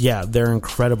Church? Yeah, they're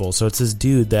incredible. So it's this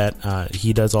dude that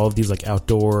he does all of these like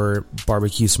outdoor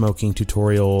barbecue smoking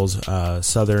tutorials,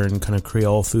 southern kind of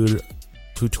Creole food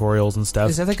tutorials and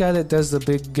stuff. Is that the guy that does the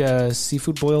big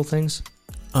seafood boil things?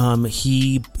 So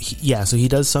he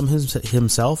does some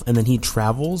himself, and then he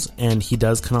travels and he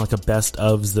does kind of like a best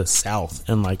of the South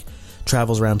and like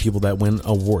travels around people that win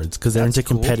awards because they're into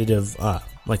competitive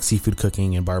like seafood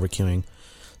cooking and barbecuing.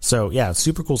 So yeah,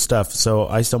 super cool stuff. So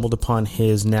I stumbled upon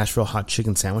his Nashville hot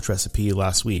chicken sandwich recipe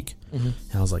last week, and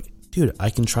I was like, dude,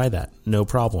 I can try that, no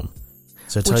problem.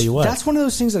 So I tell you what, that's one of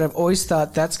those things that I've always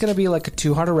thought that's going to be like a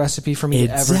too hard a recipe for me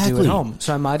to ever do at home.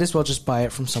 So I might as well just buy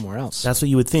it from somewhere else. That's what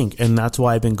you would think, and that's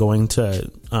why I've been going to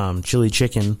chili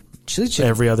chicken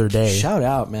every other day. Shout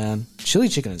out, man! Chili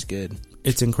chicken is good.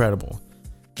 It's incredible,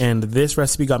 and this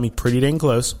recipe got me pretty dang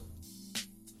close.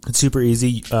 It's super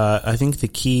easy. I think the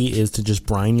key is to just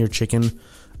brine your chicken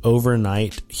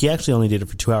overnight. He actually only did it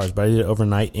for 2 hours, but I did it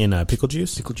overnight in pickle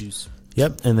juice. Pickle juice.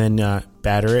 Yep, and then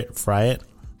batter it, fry it.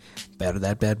 Batter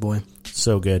that bad boy.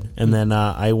 So good. And then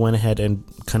I went ahead and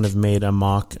kind of made a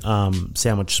mock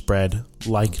sandwich spread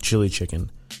like chili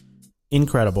chicken.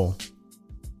 Incredible.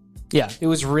 Yeah, it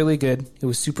was really good. It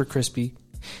was super crispy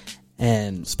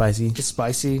and spicy. It's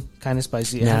spicy, kind of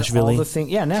spicy. Nashville-y.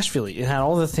 Nashville-y. It had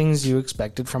all the things you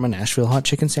expected from a Nashville hot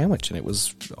chicken sandwich, and it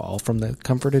was all from the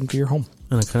comfort of your home.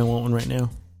 And I kind of want one right now.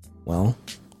 Well,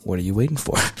 what are you waiting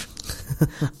for?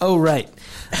 Oh, right.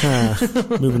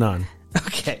 Moving on.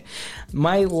 Okay,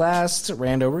 my last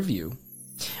rando review.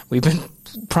 We've been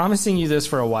promising you this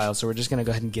for a while, so we're just going to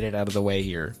go ahead and get it out of the way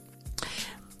here.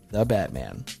 The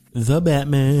Batman. The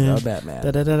Batman. The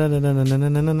Batman.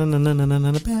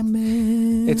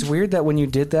 Batman. It's weird that when you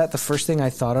did that, the first thing I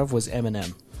thought of was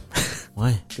Eminem.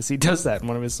 Why? Because he does that in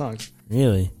one of his songs.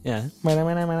 Really? Yeah.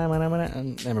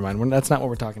 Never mind. That's not what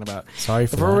we're talking about. Sorry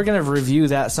for that. If we're going to review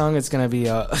that song, it's going to be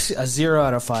a 0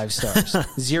 out of 5 stars.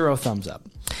 0 thumbs up.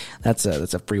 That's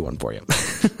a free one for you.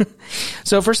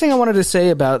 So first thing I wanted to say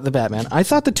about the Batman, I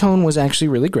thought the tone was actually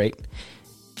really great.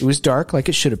 It was dark like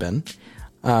it should have been.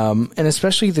 And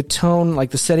especially the tone,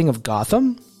 like the setting of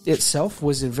Gotham itself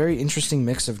was a very interesting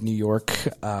mix of New York,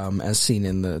 as seen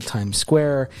in the Times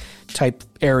Square type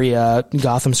area,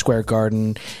 Gotham Square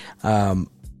Garden.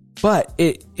 But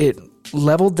it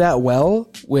leveled that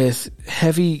well with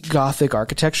heavy Gothic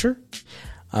architecture,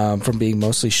 from being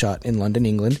mostly shot in London,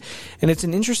 England. And it's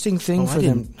an interesting thing for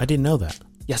them. I didn't know that.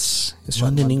 Yes. It's shot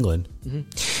in London, England.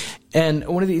 Mm-hmm. And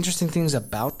one of the interesting things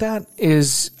about that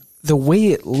is the way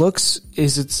it looks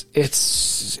is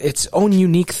its own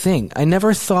unique thing. I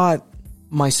never thought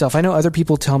myself, I know other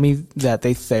people tell me that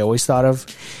they always thought of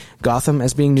Gotham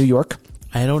as being New York.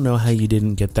 I don't know how you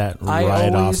didn't get that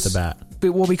off the bat.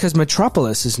 Well, because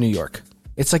Metropolis is New York.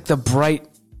 It's like the bright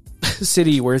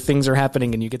city where things are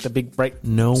happening and you get the big bright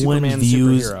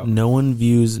superhero. No one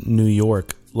views New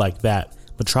York like that.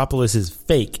 Metropolis is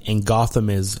fake and Gotham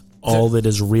is all that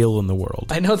is real in the world.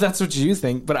 I know that's what you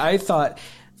think, but I thought,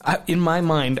 in my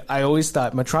mind, I always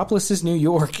thought Metropolis is New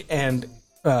York and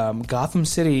Gotham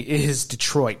City is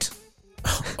Detroit.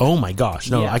 Oh my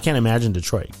gosh. No, Yeah. I can't imagine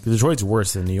Detroit. Detroit's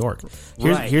worse than New York.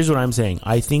 Here's what I'm saying.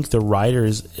 I think the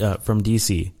writers from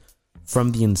DC,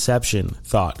 from the inception,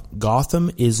 thought Gotham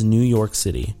is New York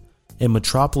City and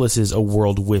Metropolis is a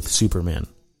world with Superman.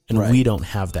 And we don't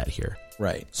have that here.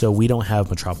 Right. So we don't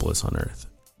have Metropolis on Earth.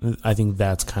 I think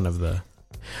that's kind of the...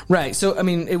 Right. So, I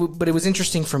mean, but it was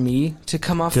interesting for me to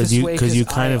come off this way because you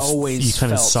kind of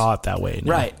felt, saw it that way.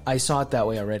 Now. Right. I saw it that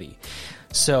way already.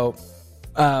 So,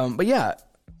 but yeah,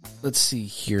 let's see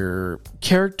here.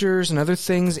 Characters and other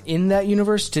things in that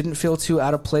universe didn't feel too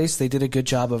out of place. They did a good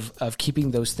job of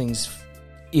keeping those things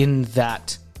in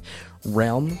that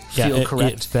realm feel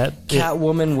correct.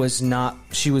 Catwoman was not,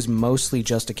 she was mostly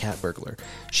just a cat burglar.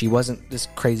 She wasn't this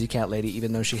crazy cat lady,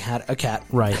 even though she had a cat.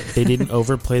 Right. They didn't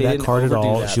overplay that card at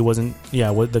all. She wasn't,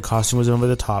 the costume was over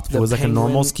the top. It was like a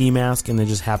normal ski mask and they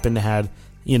just happened to have,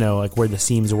 like where the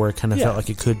seams were, kind of felt like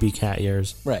it could be cat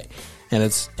ears. Right. And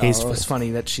it's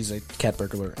funny that she's a cat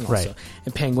burglar. And also,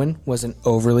 and Penguin wasn't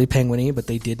overly penguin-y, but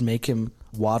they did make him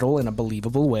waddle in a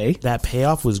believable way. That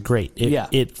payoff was great.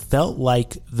 It felt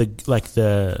like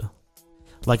a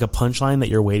punchline that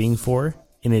you're waiting for,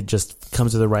 and it just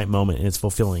comes at the right moment, and it's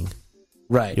fulfilling.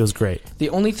 Right. It was great. The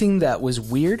only thing that was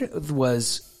weird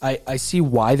was I see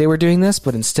why they were doing this,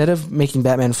 but instead of making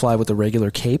Batman fly with a regular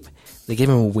cape, they gave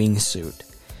him a wingsuit.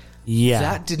 Yeah.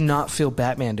 That did not feel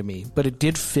Batman to me, but it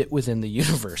did fit within the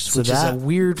universe, which is a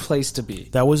weird place to be.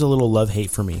 That was a little love-hate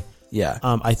for me. Yeah.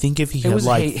 I think if he had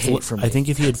hate for me. I think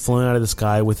if he had flown out of the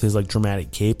sky with his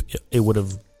dramatic cape, it would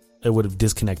have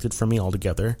disconnected from me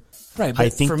altogether. Right, but I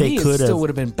think for they me, could it still would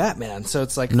have been Batman. So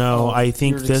it's like, I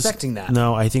think you're expecting that.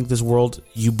 No, I think this world,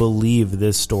 you believe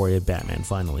this story of Batman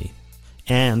finally,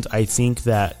 and I think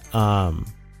that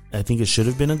it should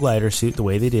have been a glider suit the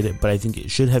way they did it, but I think it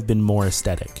should have been more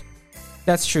aesthetic.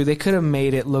 That's true. They could have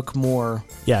made it look more.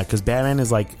 Yeah, because Batman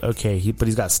is but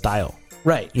he's got style.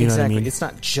 Right, you know exactly. What I mean? It's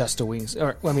not just a wings.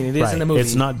 Or, it is in the movie.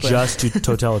 It's not just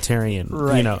totalitarian.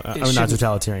 Right. Not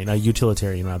totalitarian.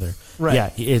 Utilitarian rather. Right. Yeah,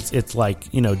 it's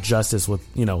like justice with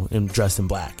dressed in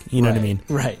black. You know what I mean?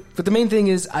 Right. But the main thing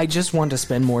is, I just want to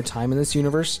spend more time in this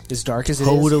universe. As dark as it is,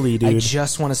 totally, dude. I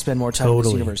just want to spend more time in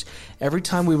this universe. Every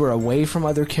time we were away from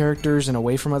other characters and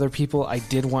away from other people, I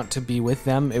did want to be with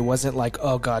them. It wasn't like,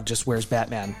 oh God, just where's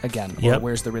Batman again, or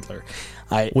where's the Riddler.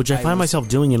 Which I find myself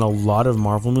doing in a lot of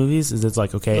Marvel movies. Is it's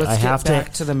like, okay, I have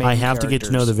to get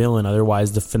to know the villain,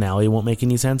 otherwise the finale won't make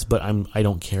any sense. But I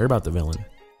don't care about the villain.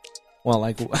 Well,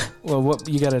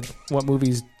 what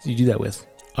movies do you do that with?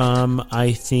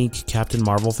 I think Captain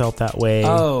Marvel felt that way.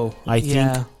 Oh, I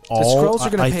think the Skrulls are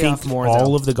going to pay off more.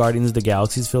 All of the Guardians of the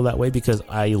Galaxies feel that way because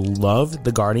I love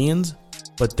the Guardians,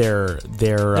 but their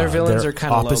villains are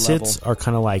kind of opposites are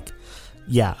kind of like,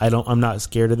 I'm not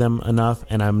scared of them enough,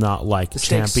 and I'm not like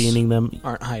championing them.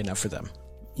 Aren't high enough for them.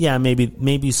 Yeah,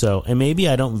 maybe so, and maybe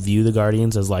I don't view the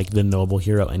Guardians as like the noble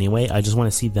hero anyway. I just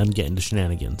want to see them get into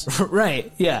shenanigans.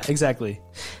 Right? Yeah, exactly.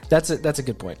 That's a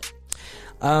good point.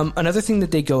 Another thing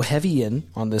that they go heavy in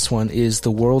on this one is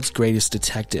the world's greatest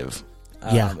detective.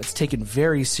 It's taken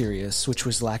very serious, which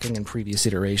was lacking in previous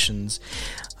iterations.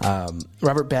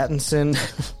 Robert Pattinson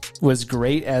was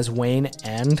great as Wayne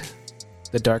and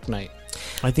the Dark Knight.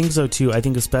 I think so too. I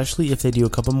think especially if they do a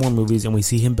couple more movies and we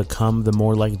see him become the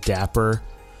more like dapper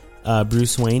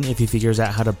Bruce Wayne, if he figures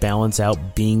out how to balance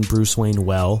out being Bruce Wayne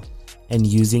well and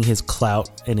using his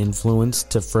clout and influence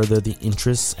to further the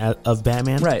interests of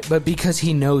Batman. Right, but because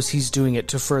he knows he's doing it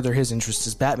to further his interests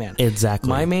as Batman. Exactly.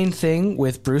 My main thing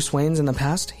with Bruce Wayne's in the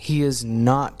past, he is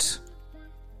not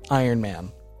Iron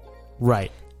Man.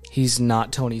 Right. He's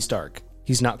not Tony Stark.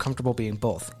 He's not comfortable being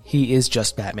both. He is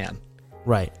just Batman.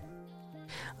 Right.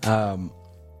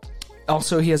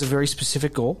 Also, he has a very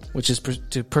specific goal, which is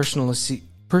to personally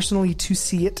to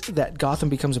see it that Gotham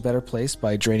becomes a better place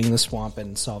by draining the swamp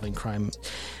and solving crime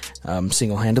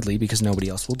single-handedly, because nobody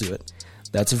else will do it.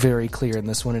 That's very clear in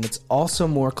this one, and it's also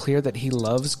more clear that he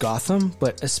loves Gotham,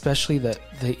 but especially the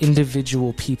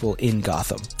individual people in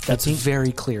Gotham. That's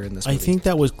very clear in this movie. I think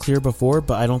that was clear before,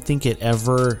 but I don't think we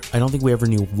ever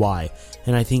knew why.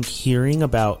 And I think hearing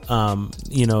about,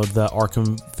 the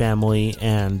Arkham family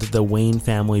and the Wayne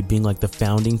family being like the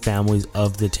founding families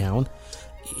of the town,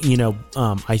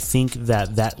 I think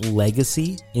that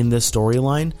legacy in this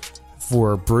storyline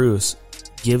for Bruce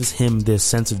gives him this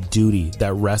sense of duty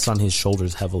that rests on his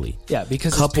shoulders heavily. Yeah,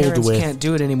 because his parents can't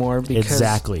do it anymore.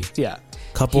 Exactly. Yeah.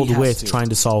 Coupled with trying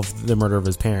to solve the murder of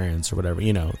his parents or whatever,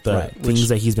 things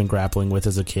that he's been grappling with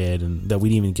as a kid and that we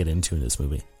didn't even get into in this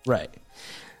movie. Right.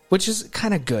 Which is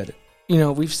kind of good.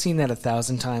 We've seen that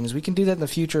 1,000 times. We can do that in the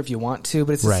future if you want to,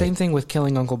 but it's the same thing with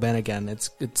killing Uncle Ben again.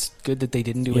 It's good that they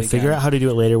didn't do it again. Figure out how to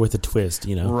do it later with a twist,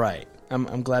 Right.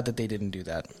 I'm glad that they didn't do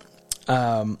that.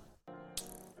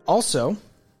 Also,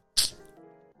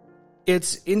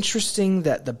 it's interesting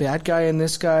that the bad guy in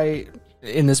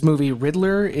this movie,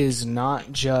 Riddler, is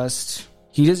not just...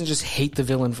 He doesn't just hate the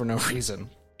villain for no reason.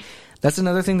 That's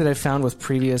another thing that I found with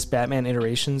previous Batman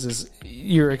iterations is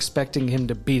you're expecting him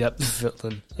to beat up the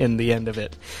villain in the end of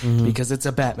it because it's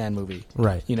a Batman movie.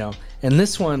 Right. And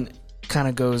this one kind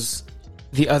of goes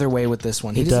the other way with this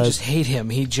one. He doesn't just hate him.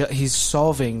 He's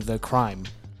solving the crime.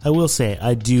 I will say,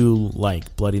 I do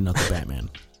like Bloody Knuckle Batman.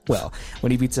 Well,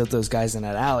 when he beats up those guys in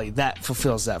that alley, that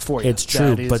fulfills that for you. It's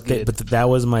true, but that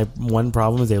was my one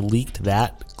problem is they leaked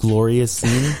that glorious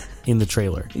scene in the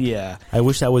trailer. Yeah. I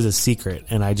wish that was a secret,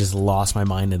 and I just lost my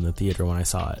mind in the theater when I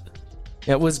saw it.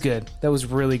 It was good. That was a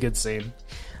really good scene.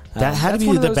 That had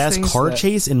to be the best car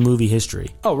chase in movie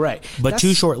history. Oh, right. But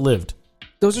too short-lived.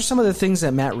 Those are some of the things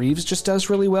that Matt Reeves just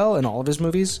does really well in all of his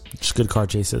movies. Just good car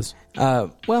chases.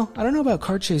 Well, I don't know about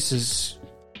car chases,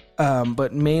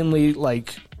 but mainly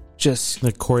just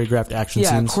the choreographed action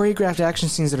scenes. Yeah, choreographed action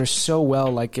scenes that are so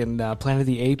well, like in Planet of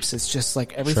the Apes. It's just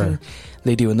like everything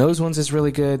they do in those ones is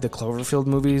really good. The Cloverfield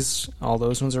movies, all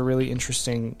those ones are really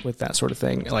interesting with that sort of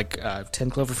thing. Like 10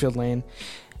 Cloverfield Lane.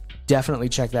 Definitely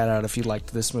check that out if you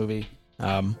liked this movie.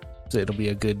 So it'll be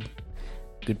a good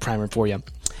primer for you.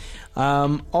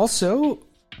 Also,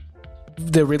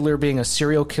 the Riddler being a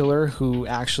serial killer who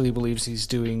actually believes he's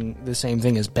doing the same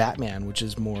thing as Batman, which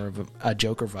is more of a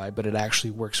Joker vibe, but it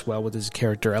actually works well with his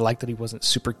character. I like that he wasn't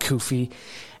super goofy,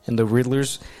 and the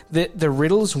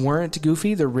riddles weren't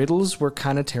goofy. The riddles were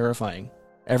kind of terrifying.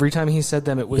 Every time he said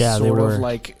them, it was sort of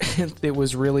like it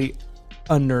was really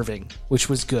unnerving, which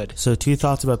was good. So 2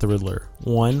 thoughts about the Riddler.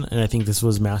 One, and I think this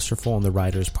was masterful on the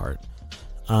writer's part.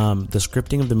 The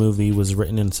scripting of the movie was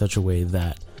written in such a way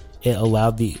that it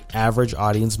allowed the average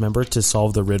audience member to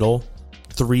solve the riddle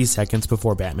 3 seconds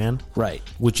before Batman. Right.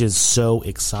 Which is so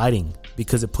exciting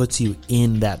because it puts you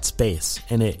in that space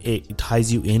and it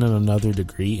ties you in on another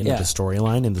degree into the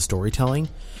storyline and the storytelling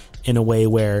in a way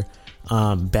where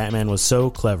Batman was so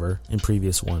clever in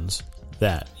previous ones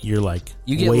that you're like...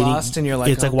 You get lost and you're like...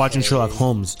 It's like watching Sherlock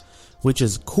Holmes, which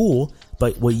is cool,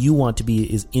 but what you want to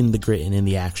be is in the grit and in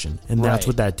the action. And that's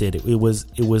what that did. It was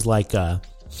like...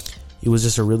 It was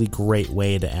just a really great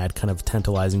way to add kind of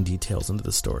tantalizing details into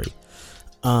the story.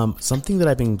 Something that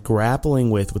I've been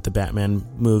grappling with the Batman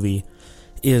movie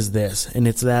is this, and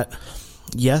it's that,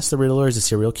 yes, the Riddler is a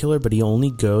serial killer, but he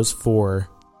only goes for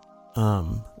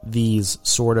these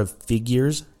sort of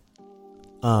figures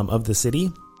of the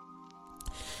city.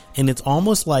 And it's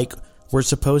almost like we're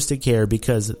supposed to care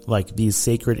because like these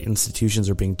sacred institutions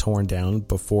are being torn down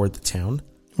before the town.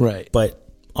 Right. But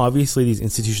obviously these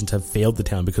institutions have failed the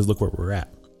town because look where we're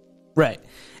at. Right.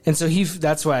 And so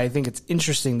that's why I think it's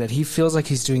interesting that he feels like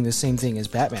he's doing the same thing as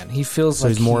Batman. He feels like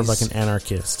he's more of like an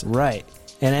anarchist. Right.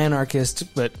 An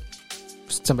anarchist, but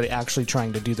somebody actually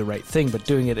trying to do the right thing, but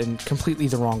doing it in completely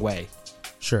the wrong way.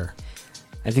 Sure.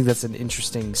 I think that's an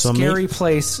interesting, scary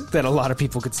place that a lot of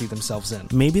people could see themselves in.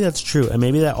 Maybe that's true. And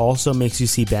maybe that also makes you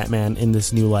see Batman in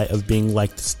this new light of being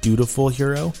like this dutiful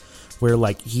hero where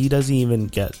like he doesn't even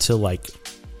get to like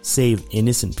save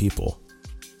innocent people.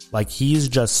 Like he's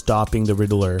just stopping the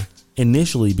Riddler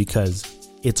initially because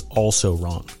it's also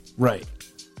wrong. Right.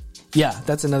 Yeah,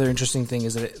 that's another interesting thing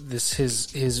is that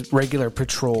his regular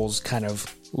patrols kind of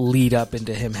lead up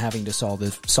into him having to solve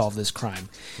this crime.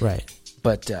 Right.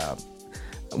 But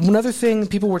another thing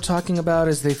people were talking about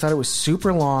is they thought it was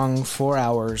super long, 4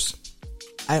 hours.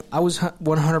 I was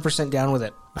 100% down with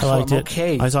it. I liked it.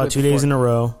 Okay. I saw it 2 days in a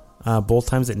row, both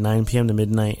times at 9 p.m. to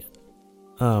midnight.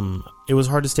 It was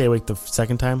hard to stay awake the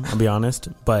second time, I'll be honest,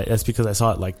 but that's because I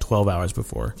saw it like 12 hours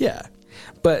before. Yeah.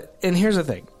 And here's the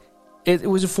thing. It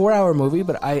was a 4-hour movie,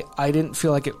 but I didn't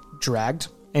feel like it dragged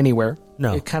anywhere.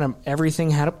 No. It kind of, everything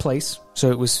had a place,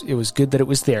 so it was good that it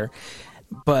was there.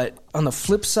 But on the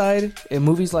flip side, in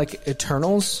movies like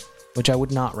Eternals, which I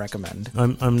would not recommend.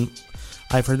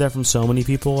 I've heard that from so many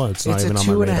people. It's not even on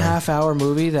my radar. It's a 2.5-hour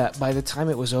movie that by the time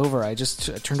it was over, I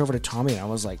just turned over to Tommy and I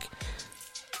was like,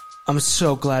 I'm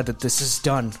so glad that this is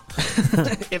done.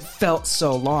 It felt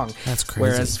so long. That's crazy.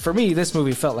 Whereas for me, this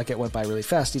movie felt like it went by really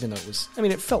fast, even though it was,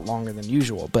 it felt longer than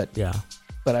usual, but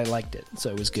I liked it. So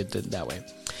it was good that way.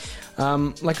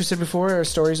 Like we said before, our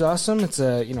story's awesome. It's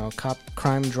a cop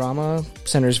crime drama.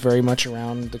 Centers very much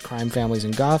around the crime families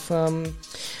in Gotham.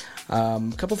 A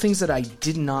couple things that I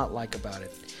did not like about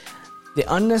it. The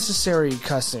unnecessary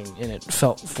cussing in it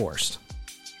felt forced.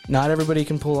 Not everybody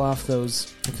can pull off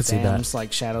those bams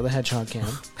like Shadow the Hedgehog can.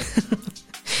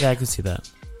 Yeah, I can see that.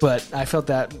 But I felt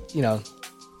that,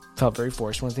 felt very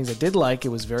forced. One of the things I did like, it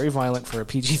was very violent for a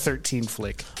PG-13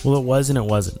 flick. Well, it was and it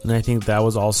wasn't. And I think that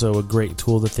was also a great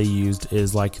tool that they used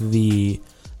is like the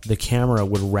camera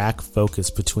would rack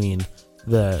focus between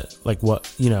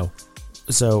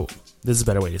so this is a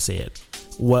better way to say it.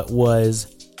 What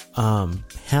was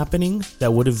happening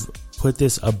that would have put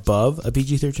this above a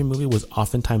PG-13 movie was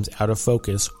oftentimes out of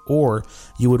focus, or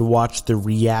you would watch the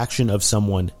reaction of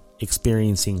someone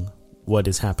experiencing what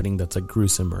is happening that's like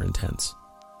gruesome or intense.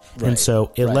 Right. And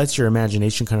so it lets your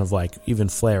imagination kind of like even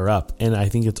flare up. And I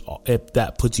think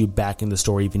that puts you back in the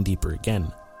story even deeper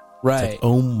again. Right. It's like,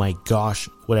 oh my gosh,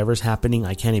 whatever's happening,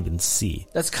 I can't even see.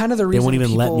 That's kind of the reason they won't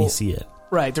even let me see it.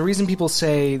 Right. The reason people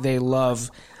say they love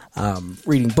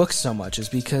reading books so much is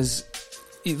because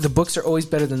the books are always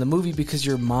better than the movie because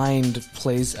your mind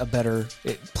plays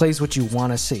what you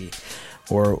want to see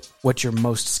or what you're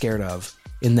most scared of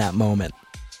in that moment.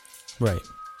 Right.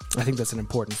 I think that's an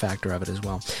important factor of it as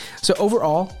well. So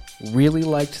overall, really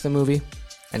liked the movie.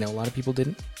 I know a lot of people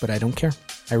didn't, but I don't care.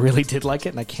 I really did like it,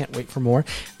 and I can't wait for more.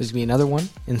 There's going to be another one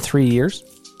in 3 years,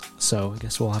 so I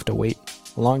guess we'll have to wait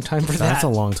a long time for that. That's a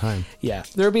long time. Yeah.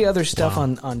 There'll be other stuff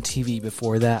on TV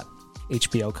before that,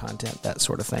 HBO content, that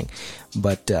sort of thing.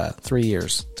 But 3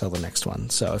 years till the next one.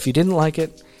 So if you didn't like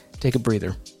it, take a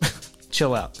breather.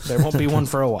 Chill out. There won't be one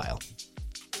for a while.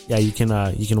 Yeah, you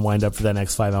can wind up for that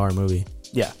next 5-hour movie.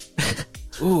 Yeah.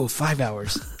 Ooh, 5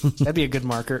 hours. That'd be a good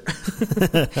marker.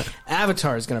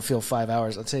 Avatar is going to feel 5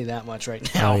 hours. I'll tell you that much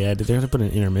right now. Oh, yeah. They're going to put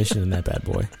an intermission in that bad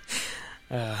boy.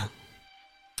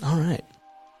 All right.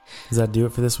 Does that do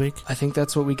it for this week? I think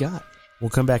that's what we got. We'll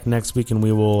come back next week and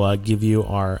we will give you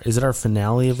our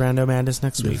finale of Rando Madness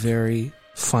next week? The very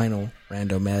final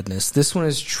Rando Madness. This one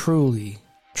is truly,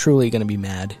 truly going to be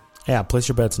mad. Yeah, place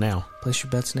your bets now. Place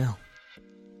your bets now.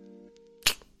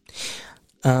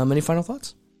 Any final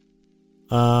thoughts?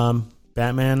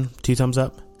 Batman, 2 thumbs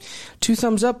up. 2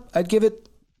 thumbs up. I'd give it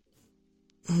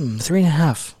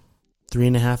 3.5.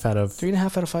 3.5 out of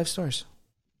 3.5 out of 5 stars.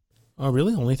 Oh,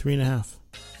 really? Only 3.5.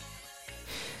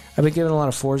 I've been giving a lot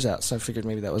of 4s out, so I figured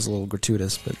maybe that was a little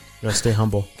gratuitous, but gotta stay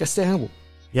humble. Gotta stay humble.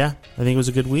 Yeah, I think it was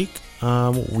a good week.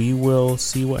 We will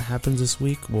see what happens this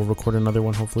week. We'll record another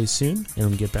one hopefully soon, and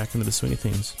we'll get back into the swing of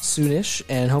things. Soonish,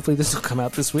 and hopefully this will come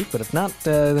out this week, but if not,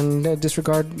 then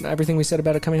disregard everything we said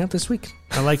about it coming out this week.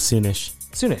 I like soonish.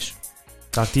 Soonish.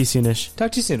 Talk to you soonish.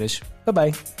 Talk to you soonish.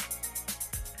 Bye-bye.